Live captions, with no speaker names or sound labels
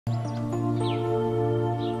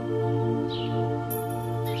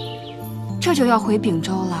这就要回秉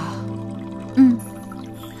州了。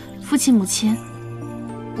父亲母亲，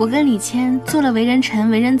我跟李谦做了为人臣、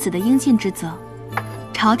为人子的应尽之责，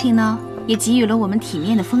朝廷呢也给予了我们体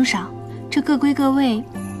面的封赏，这各归各位，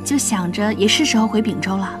就想着也是时候回秉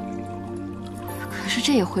州了。可是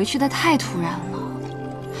这也回去的太突然了，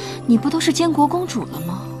你不都是监国公主了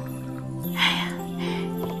吗？哎呀，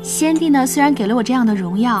先帝呢虽然给了我这样的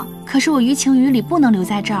荣耀，可是我于情于理不能留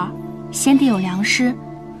在这儿。先帝有良师，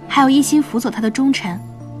还有一心辅佐他的忠臣，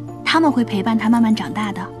他们会陪伴他慢慢长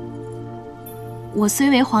大的。我虽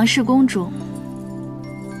为皇室公主，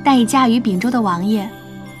但已嫁于秉州的王爷，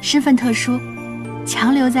身份特殊，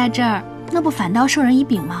强留在这儿，那不反倒受人以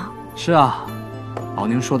柄吗？是啊，宝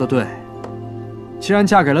宁说的对，既然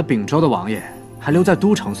嫁给了秉州的王爷，还留在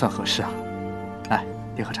都城算何事啊？来，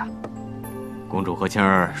别喝茶。公主和谦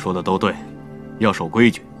儿说的都对，要守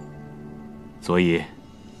规矩，所以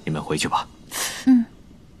你们回去吧。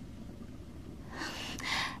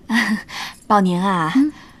宝宁啊，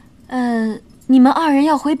你们二人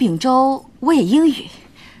要回秉州，我也应允。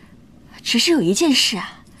只是有一件事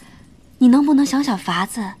啊，你能不能想想法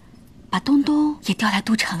子，把东东也调来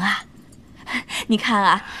都城啊？你看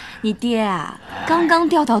啊，你爹啊，刚刚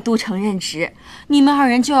调到都城任职，你们二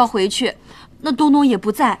人就要回去，那东东也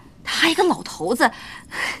不在，他还一个老头子，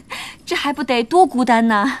这还不得多孤单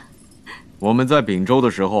呢？我们在秉州的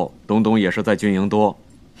时候，东东也是在军营多。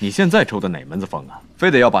你现在抽的哪门子风啊？非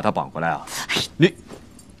得要把他绑回来啊？你，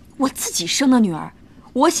我自己生的女儿，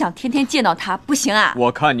我想天天见到她，不行啊？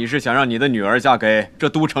我看你是想让你的女儿嫁给这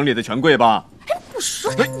都城里的权贵吧？哎，不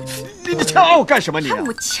说你掐我干什么你？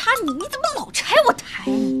我掐你，你怎么老拆我台？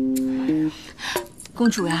公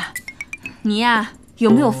主呀，你呀有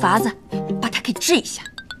没有法子把她给治一下？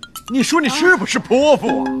你说你是不是泼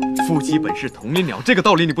妇啊？夫妻本是同林鸟，这个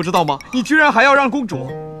道理你不知道吗？你居然还要让公主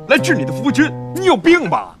来治你的夫君，你有病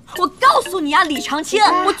吧？我告诉你啊，李长青，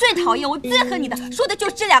我最讨厌、我最恨你的，说的就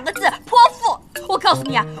是这两个字——泼妇。我告诉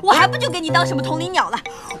你啊，我还不就给你当什么同林鸟了？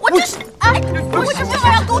我这是……哎，我是没有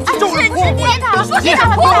让公主治你，你说你是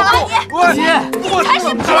泼妇，你才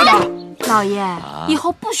是泼妇！老爷，以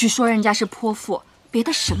后不许说人家是泼妇，别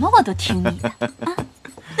的什么我都听你的。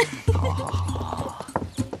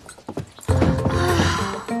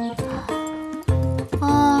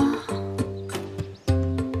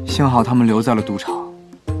幸好他们留在了都城，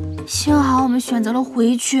幸好我们选择了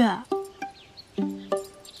回去。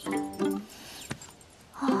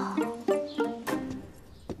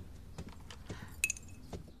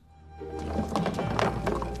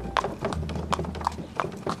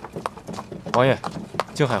王爷，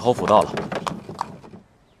靖海侯府到了。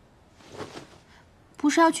不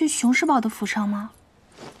是要去熊世宝的府上吗？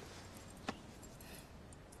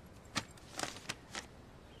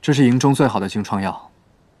这是营中最好的金疮药，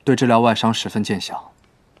对治疗外伤十分见效，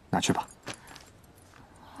拿去吧。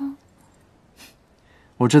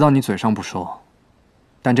我知道你嘴上不说，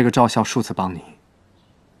但这个赵孝数次帮你，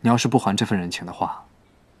你要是不还这份人情的话，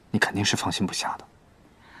你肯定是放心不下的。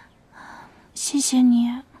谢谢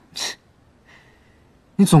你。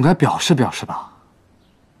你总该表示表示吧。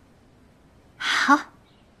好，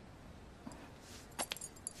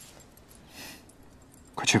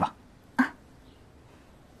快去吧。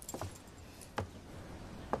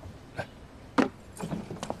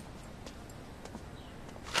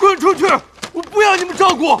滚出去！我不要你们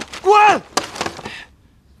照顾，滚！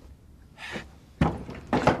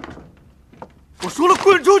我说了，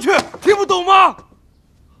滚出去，听不懂吗？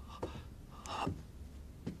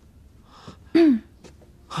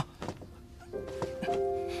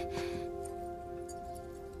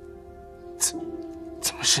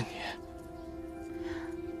怎么是你？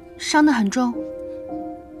伤得很重。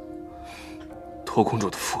托公主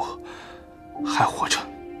的福，还活着。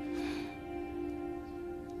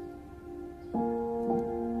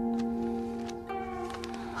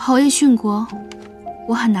侯爷殉国，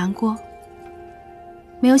我很难过。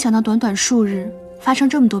没有想到短短数日发生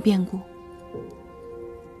这么多变故。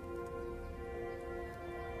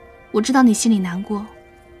我知道你心里难过，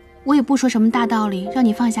我也不说什么大道理，让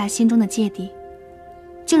你放下心中的芥蒂，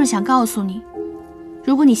就是想告诉你，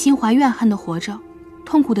如果你心怀怨恨的活着，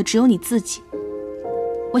痛苦的只有你自己。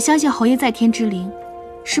我相信侯爷在天之灵，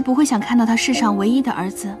是不会想看到他世上唯一的儿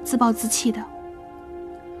子自暴自弃的。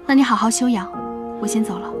那你好好休养，我先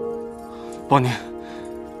走了。宝宁，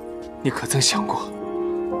你可曾想过，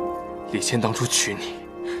李谦当初娶你，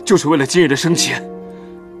就是为了今日的升迁？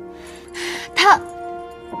他……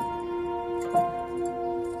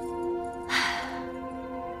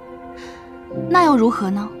那又如何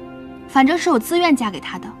呢？反正是我自愿嫁给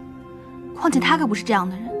他的，况且他可不是这样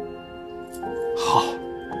的人。好，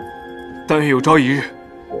但愿有朝一日，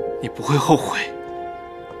你不会后悔。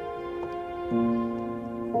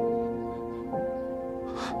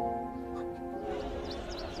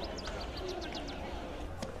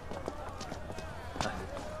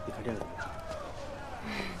你看这个怎么样？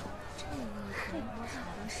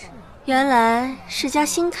原来是家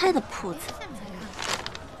新开的铺子。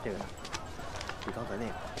这个呢，比刚才那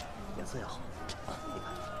个颜色要好啊！你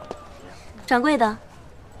看，怎么样？掌柜的，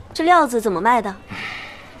这料子怎么卖的？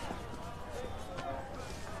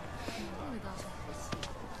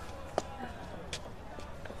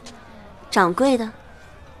掌柜的，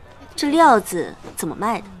这料子怎么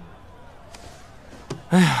卖的？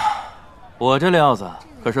哎呀，我这料子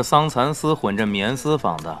可是桑蚕丝混着棉丝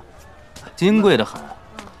纺的，金贵的很，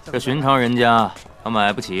这寻常人家他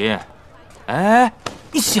买不起。哎，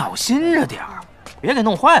你小心着点儿，别给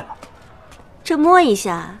弄坏了。这摸一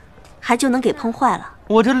下，还就能给碰坏了？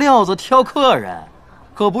我这料子挑客人，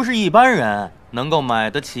可不是一般人能够买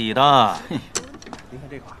得起的。您看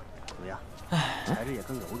这块怎么样？材质也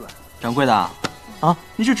更柔软。掌柜的，啊，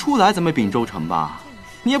你是初来咱们秉州城吧？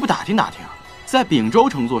你也不打听打听，在秉州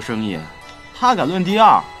城做生意，他敢论第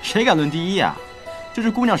二，谁敢论第一呀？这是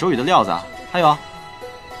姑娘手里的料子，还有，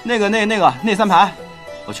那3排，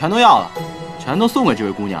我全都要了，全都送给这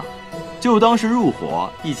位姑娘，就当是入伙，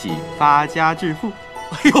一起发家致富。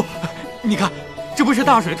哎呦，你看，这不是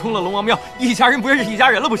大水冲了龙王庙，一家人不认识一家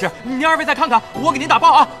人了不是？您二位再看看，我给您打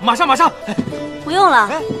报啊，马上。不用了。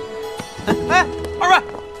哎，二位，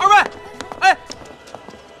哎，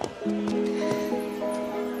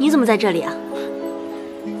你怎么在这里啊？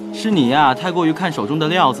是你呀，太过于看手中的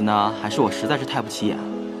料子呢，还是我实在是太不起眼？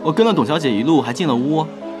我跟了董小姐一路，还进了屋，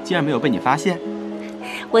竟然没有被你发现。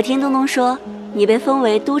我听东东说，你被封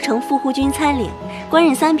为都城副护军参领，官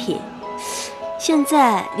任3品，现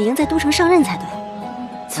在理应在都城上任才对，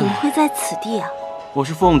怎么会在此地啊？我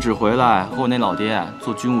是奉旨回来和我那老爹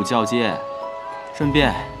做军务交接，顺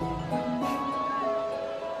便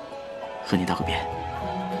和你道个别。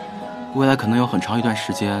未来可能有很长一段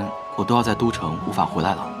时间，我都要在都城无法回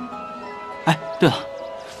来了。哎，对了，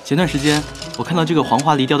前段时间我看到这个黄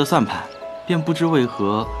花梨雕的算盘，便不知为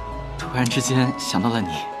何突然之间想到了你，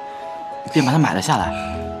便把它买了下来，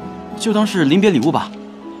就当是临别礼物吧，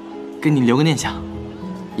给你留个念想。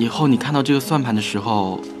以后你看到这个算盘的时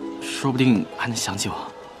候，说不定还能想起我。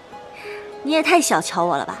你也太小瞧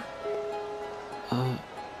我了吧？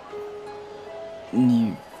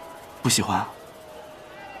你不喜欢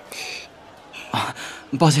啊？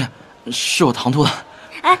抱歉，是我唐突了。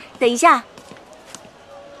哎，等一下，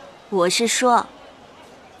我是说，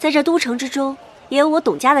在这都城之中，也有我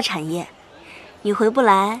董家的产业，你回不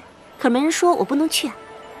来，可没人说我不能去啊。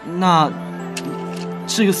那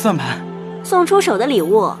这个算盘，送出手的礼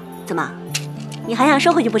物，怎么，你还想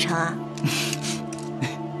收回去不成啊？